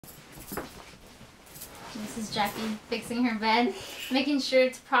This is Jackie fixing her bed, making sure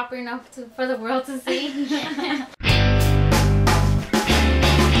it's proper enough for the world to see.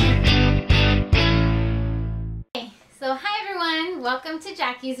 So hi everyone, welcome to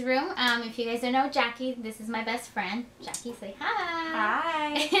Jackie's room. If you guys don't know Jackie, this is my best friend. Jackie, say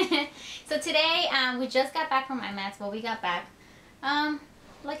hi. Hi. So today we just got back from IMATS. Well, we got back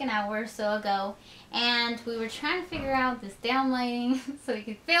like an hour or so ago, and we were trying to figure out this damn lighting so we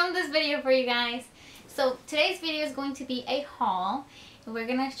could film this video for you guys. So today's video is going to be a haul. We're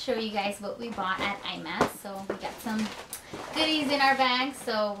gonna show you guys what we bought at IMATS. So we got some goodies in our bag,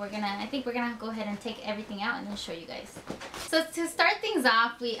 so I think we're gonna go ahead and take everything out and then show you guys. So to start things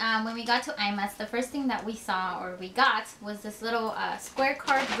off, we when we got to IMATS, the first thing that we saw or we got was this little square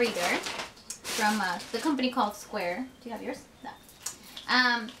card reader from the company called Square. Do you have yours? No.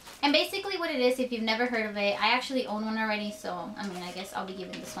 And basically what it is, if you've never heard of it, I actually own one already, so I mean, I guess I'll be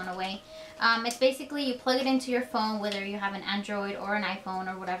giving this one away. It's basically you plug it into your phone, whether you have an Android or an iPhone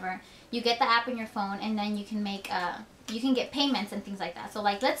or whatever. You get the app in your phone, and then you can make you can get payments and things like that. So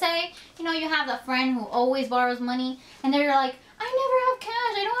like, let's say, you know, you have that friend who always borrows money, and they're like, I never have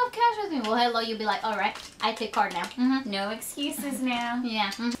cash, I don't have cash with me. Well, hello, you'll be like, all right, I take card now. No excuses now.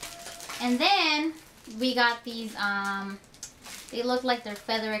 Yeah. And then we got these they look like they're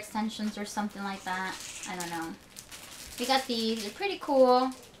feather extensions or something like that. I don't know. We got these. They're pretty cool.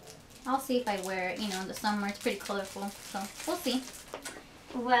 I'll see if I wear it, you know, in the summer. It's pretty colorful, so we'll see.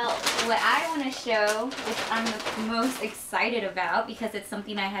 Well, what I want to show, which I'm the most excited about because it's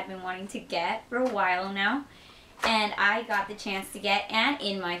something I had been wanting to get for a while now, and I got the chance to get, and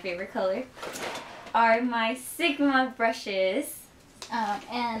in my favorite color, are my Sigma brushes.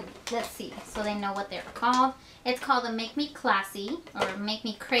 And let's see, so they know what they're called. It's called the Make Me Classy, or Make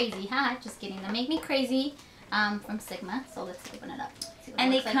Me Crazy. Ha, just kidding. The Make Me Crazy from Sigma. So let's open it up.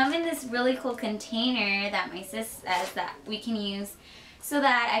 And they come in this really cool container that my sis says that we can use so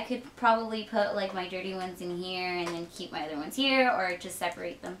that I could probably put like my dirty ones in here and then keep my other ones here, or just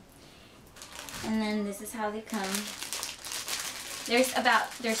separate them. And then this is how they come. There's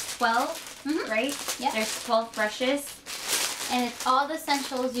 12, right? Yeah. There's 12 brushes. And it's all the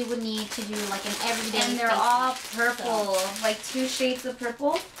essentials you would need to do like an everyday. And they're all purple, so, like 2 shades of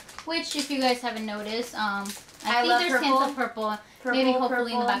purple. Which, if you guys haven't noticed, I think love there's purple. hints of purple. Maybe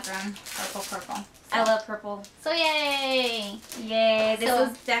hopefully in the background. Purple. So. I love purple. So yay! Yay! This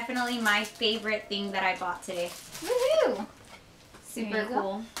was definitely my favorite thing that I bought today. Woohoo! Super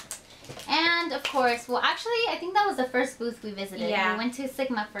cool. And of course, well, actually, I think that was the first booth we visited. Yeah. We went to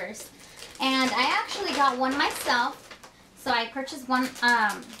Sigma first, and I actually got one myself. So I purchased one,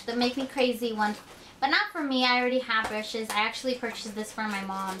 the Make Me Crazy one, but not for me. I already have brushes. I actually purchased this for my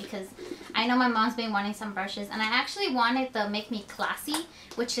mom because I know my mom's been wanting some brushes, and I actually wanted the Make Me Classy,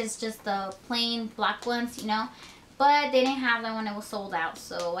 which is just the plain black ones, you know, but they didn't have that one. It was sold out,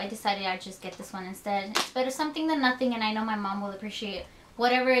 so I decided I'd just get this one instead. It's better something than nothing, and I know my mom will appreciate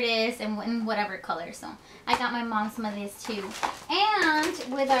whatever it is and in whatever color. So I got my mom some of these too.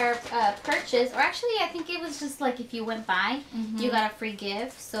 And with our purchase, or actually I think it was just like if you went by, you got a free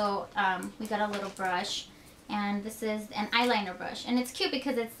gift. So we got a little brush, and this is an eyeliner brush, and it's cute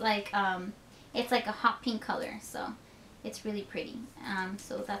because it's like a hot pink color, so it's really pretty.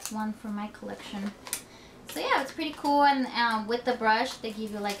 So that's one for my collection. So yeah, it's pretty cool. And with the brush they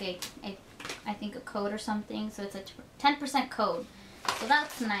give you like I think a code or something, so it's a 10% code. So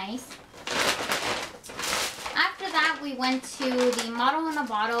that's nice. After that, we went to the Model in a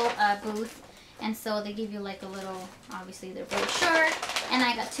Bottle booth, and so they give you like a little, obviously their brochure, and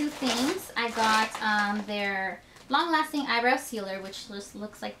I got 2 things. I got their long-lasting eyebrow sealer, which just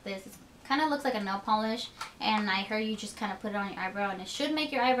looks like this. It kind of looks like a nail polish, and I heard you just kind of put it on your eyebrow, and it should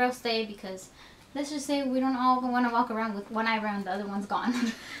make your eyebrow stay, because let's just say we don't all want to walk around with one eyebrow and the other one's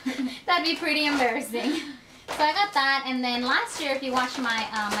gone. That'd be pretty embarrassing. So I got that, and then last year, if you watched my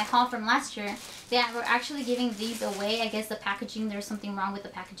my haul from last year, they were actually giving these away. I guess the packaging, there's something wrong with the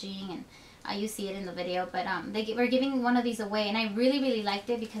packaging, and you see it in the video, but they were giving one of these away, and I really liked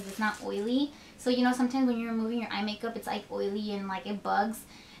it because it's not oily. So you know, sometimes when you're removing your eye makeup, it's like oily and like it bugs,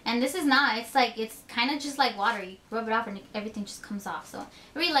 and this is not. It's like, it's kind of just like water. You rub it off and everything just comes off. So I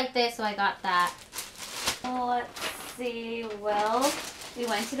really liked this, so I got that. Let's see. Well, we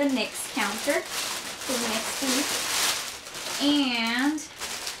went to the NYX counter. And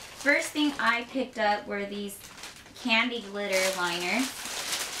first thing I picked up were these candy glitter liners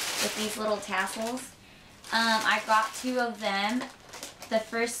with these little tassels. I got 2 of them. The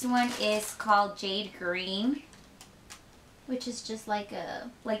first one is called Jade Green, which is just like a,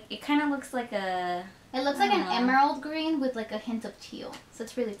 it kind of looks like a, it looks like an emerald green with like a hint of teal. So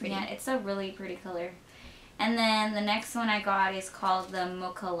it's really pretty. Yeah, it's a really pretty color. And then the next one I got is called the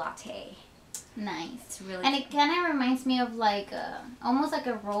Mocha Latte. Nice. It's really and it kind of reminds me of like almost like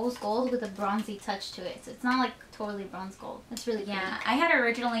a rose gold with a bronzy touch to it. So it's not like totally bronze gold. It's really pretty. Yeah, I had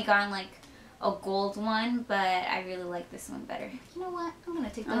originally gotten like a gold one, but I really like this one better. You know what? I'm gonna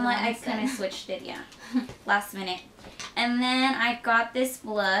take the I kind of switched it, yeah, last minute. And then I got this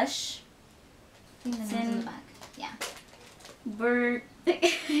blush. I think the name's in the back. Yeah.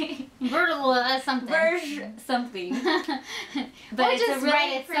 Something. Something. But Or it's just really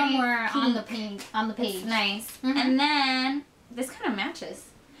write it pretty somewhere pink on the page. It's nice. Mm-hmm. And then this kind of matches.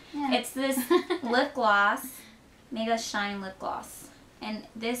 Yeah. It's this lip gloss, Mega Shine lip gloss, and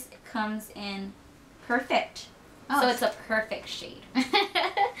this comes in perfect. Oh. So it's a perfect shade.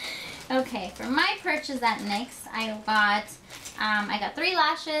 Okay, for my purchase at NYX, I got 3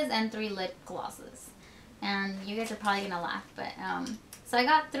 lashes and 3 lip glosses. And you guys are probably gonna laugh, but so I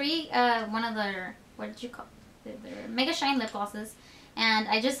got 3 one of the, what did you call it? They're Mega Shine lip glosses, and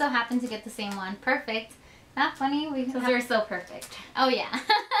I just so happened to get the same one. Perfect. Not funny. Because they're so perfect. Oh yeah.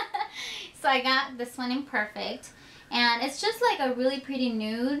 So I got this one in perfect, and it's just like a really pretty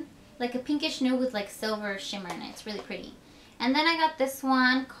nude, like a pinkish nude with like silver shimmer in it. It's really pretty. And then I got this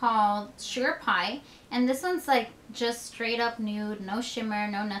one called Sugar Pie, and this one's like just straight up nude, no shimmer,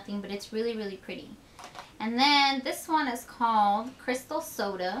 no nothing, but it's really, really pretty. And then this one is called Crystal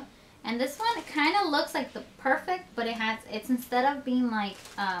Soda, and this one kind of looks like the perfect, but it's instead of being like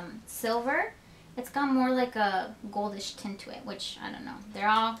silver, it's got more like a goldish tint to it, which I don't know.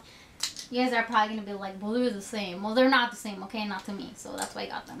 You guys are probably gonna be like, well, they're the same. Well, they're not the same, okay? Not to me, so that's why I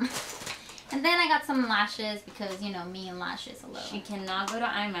got them. And then I got some lashes because, you know, me and lashes a little. She cannot go to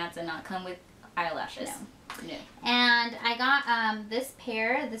IMATS and not come with eyelashes. No. No. And I got this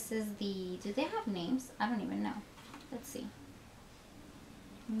pair. This is the, do they have names? I don't even know. Let's see.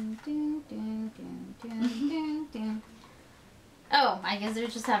 Oh, I guess they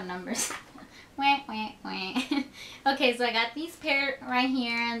just have numbers. Wah, wah, wah. Okay, so I got these pair right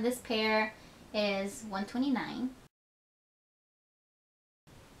here, and this pair is $129.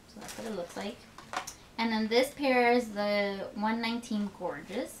 So that's what it looks like. And then this pair is the $119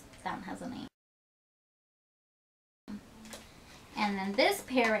 Gorgeous. That one has a name. And then this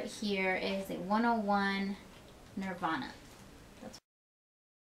pair right here is a 101 Nirvana. That's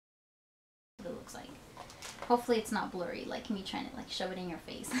what it looks like. Hopefully it's not blurry like me trying to like shove it in your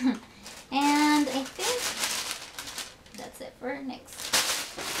face. And I think that's it for NYX.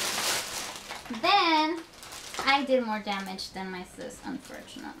 Then I did more damage than my sis,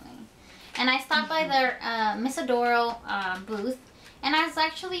 unfortunately. And I stopped by their Miss Adoro booth, and I was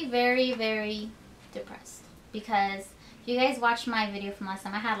actually very, very depressed because if you guys watched my video from last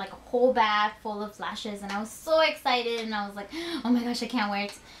time, I had like a whole bag full of lashes, and I was so excited, and I was like, oh my gosh, I can't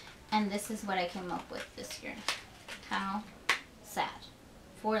wait. And this is what I came up with this year. How sad.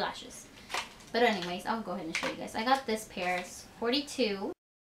 4 lashes. But anyways, I'll go ahead and show you guys. I got this pair. It's 42.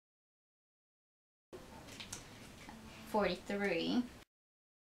 43.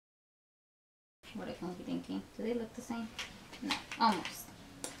 What I can be thinking. Do they look the same? No, almost.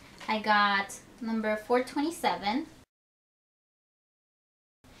 I got number 427.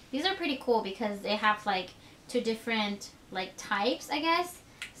 These are pretty cool because they have like 2 different like types, I guess.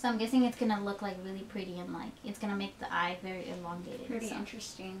 So I'm guessing it's gonna look like really pretty, and like it's gonna make the eye very elongated. Pretty so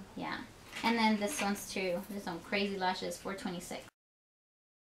interesting. Yeah. And then this one's too. There's some crazy lashes, 426.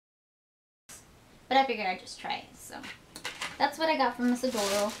 But I figured I'd just try it. So that's what I got from Miss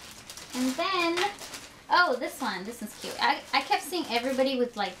Adoro. And then, oh, this one. This one's cute. I kept seeing everybody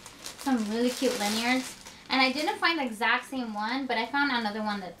with like some really cute linears, and I didn't find the exact same one, but I found another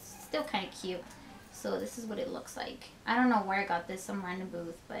one that's still kind of cute. So this is what it looks like. I don't know where I got this, some random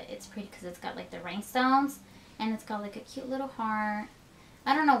booth, but it's pretty because it's got like the rhinestones, and it's got like a cute little heart.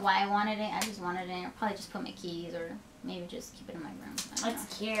 I don't know why I wanted it. I just wanted it. I'll probably just put my keys, or maybe just keep it in my room.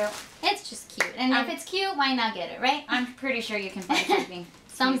 It's cute. It's just cute. And if it's cute, why not get it, right? I'm pretty sure you can find something.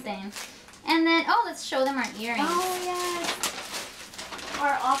 Something. And then, oh, let's show them our earrings. Oh, yes.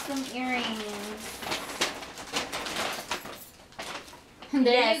 Our awesome earrings.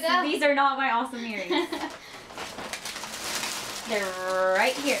 There you go. These are not my awesome earrings. They're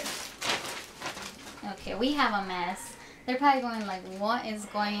right here. Okay, we have a mess. They're probably going like, what is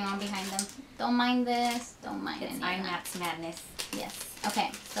going on behind them? Don't mind this. Don't mind it. It's IMATS madness. Yes.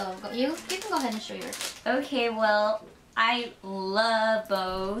 Okay, so you can go ahead and show yours. Okay, well, I love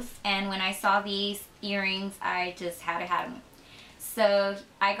both, and when I saw these earrings, I just had to have them. So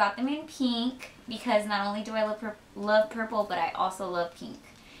I got them in pink because not only do I love purple, but I also love pink.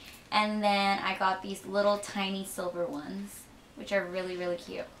 And then I got these little tiny silver ones, which are really, really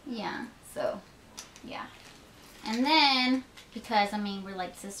cute. Yeah. So, yeah. And then, because, I mean, we're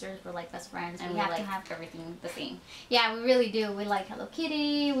like sisters, we're like best friends. And we we have like to have everything the same. Yeah, we really do. We like Hello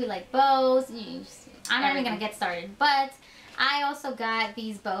Kitty. We like bows. I'm not even going to get started. But I also got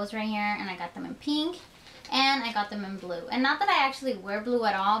these bows right here. And I got them in pink. And I got them in blue. And not that I actually wear blue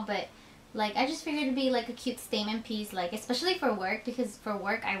at all. But, like, I just figured it'd be, like, a cute statement piece. Like, especially for work. Because for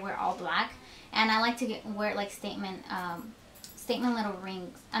work, I wear all black. And I like to wear, like, statement little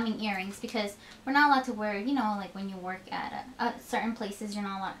earrings, because we're not allowed to wear, you know, like when you work at certain places, you're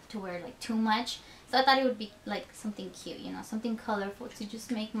not allowed to wear like too much. So I thought it would be like something cute, you know, something colorful to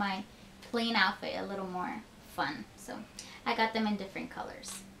just make my plain outfit a little more fun. So I got them in different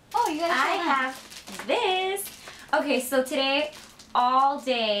colors. Oh, you gotta I have this. Okay, so today all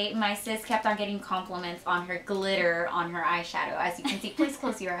day my sis kept on getting compliments on her glitter on her eyeshadow. As you can see, please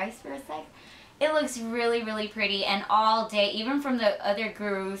close your eyes for a sec. It looks really, really pretty, and all day, even from the other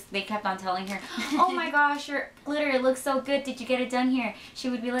gurus, they kept on telling her, oh my gosh, your glitter, it looks so good, did you get it done here? She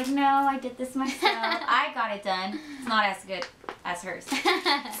would be like, no, I did this myself, I got it done. It's not as good as hers.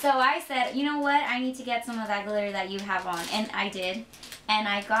 So I said, you know what, I need to get some of that glitter that you have on, and I did. And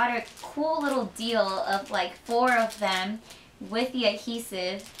I got a cool little deal of like 4 of them with the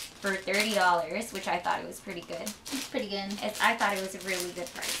adhesive for $30, which I thought it was pretty good. It's pretty good. I thought it was a really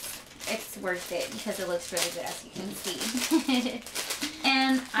good price. It's worth it because it looks really good, as you can see.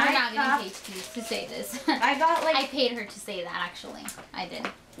 And I'm not getting paid to say this. I got like... I paid her to say that, actually. I did.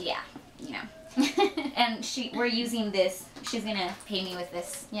 Yeah, you know. And we're using this. She's gonna pay me with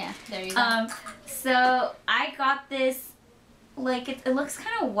this. Yeah, there you go. So I got this, like, it looks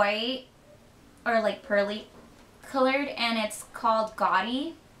kind of white or like pearly colored, and it's called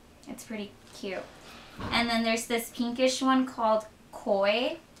Gaudy. It's pretty cute. And then there's this pinkish one called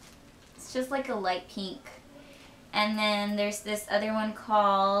Koi. It's just like a light pink. And then there's this other one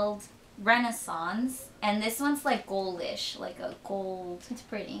called Renaissance. And this one's like goldish, like a gold. It's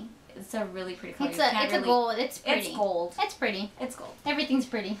pretty. It's a really pretty color. It's a gold. It's pretty. It's gold. It's pretty. It's gold. Everything's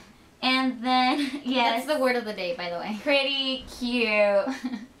pretty. And then, yes. That's the word of the day, by the way. Pretty cute.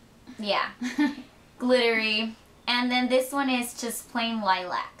 Yeah. Glittery. And then this one is just plain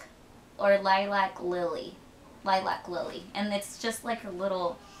lilac. Or lilac lily. Lilac lily. And it's just like a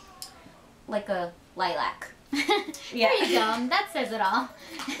little... like a lilac. Yeah. There you go. That says it all.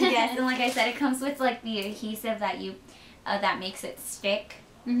 Yes, and like I said, it comes with like the adhesive that that makes it stick.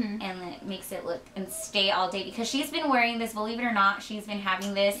 And it makes it look and stay all day, because she's been wearing this, believe it or not, she's been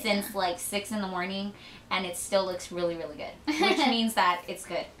having this since like 6 in the morning, and it still looks really, really good, which means that it's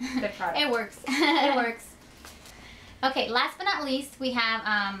good. Good product. It works. It works. Okay, last but not least, we have,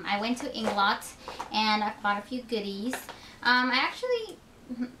 I went to Inglot, and I bought a few goodies. Actually,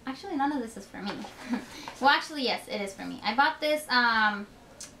 none of this is for me. Well, actually, yes, it is for me. I bought this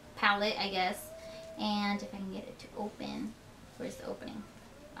palette, I guess, and if I can get it to open. Where's the opening?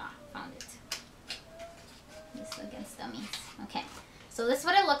 Ah, found it. This Against Dummies. Okay, so this is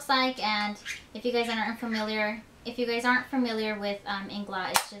what it looks like, and if you guys aren't familiar with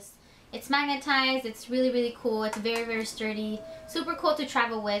Inglot, it's magnetized. It's really, really cool. It's very, very sturdy. Super cool to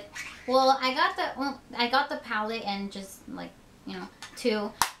travel with. Well, I got the palette and just like, you know,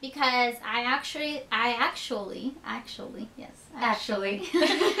 2, because I actually have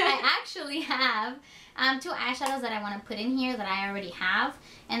 2 eyeshadows that I want to put in here that I already have,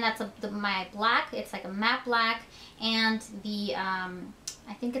 and that's my black. It's like a matte black, and the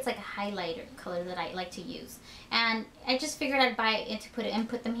I think it's like a highlighter color that I like to use. And I just figured I'd buy it to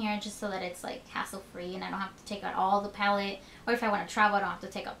put them here, just so that it's like hassle free and I don't have to take out all the palette, or if I want to travel I don't have to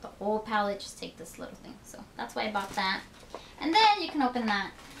take out the whole palette, just take this little thing. So that's why I bought that. And then you can open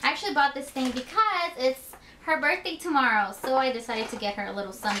that. I actually bought this thing because it's her birthday tomorrow, so I decided to get her a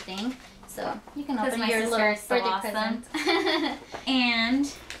little something. So you can open your little birthday present. And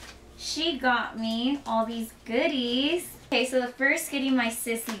she got me all these goodies. Okay, so the first goodie my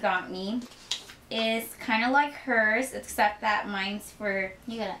sissy got me is kind of like hers, except that mine's for...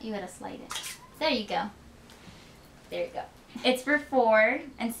 You gotta slide it. There you go. There you go. It's for 4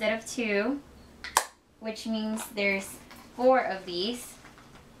 instead of 2, which means there's 4 of these.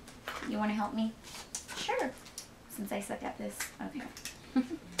 You want to help me? Sure. Since I suck at this. Okay.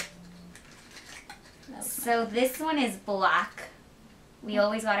 So this one is black. We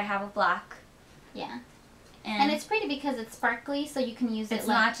always gotta have a black. Yeah. And it's pretty because it's sparkly, so you can use it. It's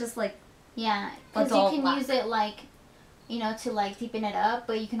not just like... Yeah, because you can use it like, you know, to like deepen it up,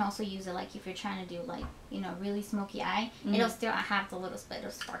 but you can also use it like if you're trying to do like, you know, really smoky eye. It'll still have the little bit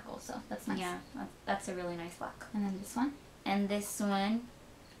of sparkle, so that's nice. Yeah, that's a really nice look. And then this one. And this one,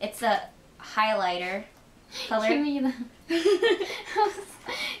 it's a highlighter color. Give me the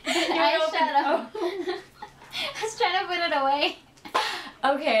eyeshadow. Bye.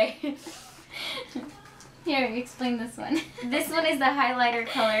 Okay. Here, explain this one. This one is the highlighter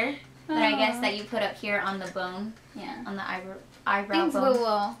color that I guess that you put up here on the bone. Yeah. On the eyebrow Things bone. we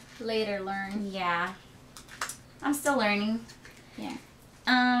will later learn. Yeah. I'm still learning. Yeah.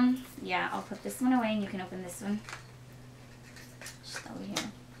 Yeah, I'll put this one away and you can open this one. Just over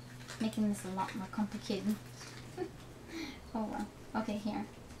here. Making this a lot more complicated. Oh well. Okay, here.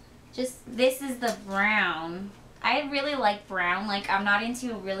 Just This is the brown. I really like brown. Like, I'm not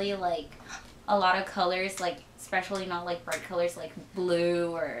into really, like, a lot of colors. Like, especially not, like, bright colors like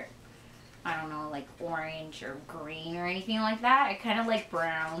blue or, I don't know, like orange or green or anything like that. I kind of like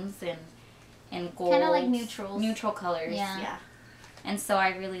browns and gold. kind of like neutrals. Neutral colors. Yeah. And so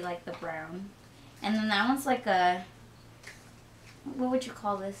I really like the brown. And then that one's like a, what would you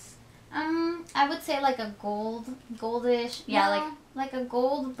call this? I would say like a goldish. Yeah, no, like a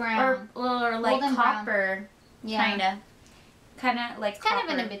gold brown. Or like Golden copper. Yeah. Kind of like It's kind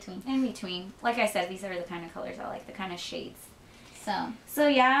copper. of in between. In between. Like I said, these are the kind of colors I like, the kind of shades. So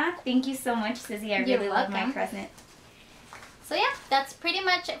yeah, thank you so much, Sizzy. I You're really love my welcome. present. So yeah, that's pretty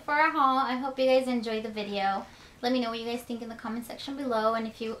much it for our haul. I hope you guys enjoyed the video. Let me know what you guys think in the comment section below. And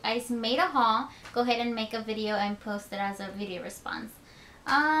if you guys made a haul, go ahead and make a video and post it as a video response.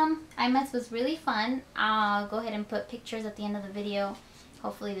 IMATS was really fun. I'll go ahead and put pictures at the end of the video.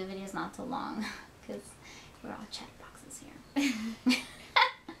 Hopefully the video is not too long because we're all chat boxes here.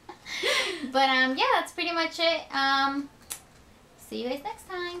 But yeah, that's pretty much it. See you guys next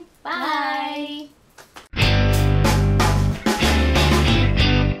time. Bye. Bye.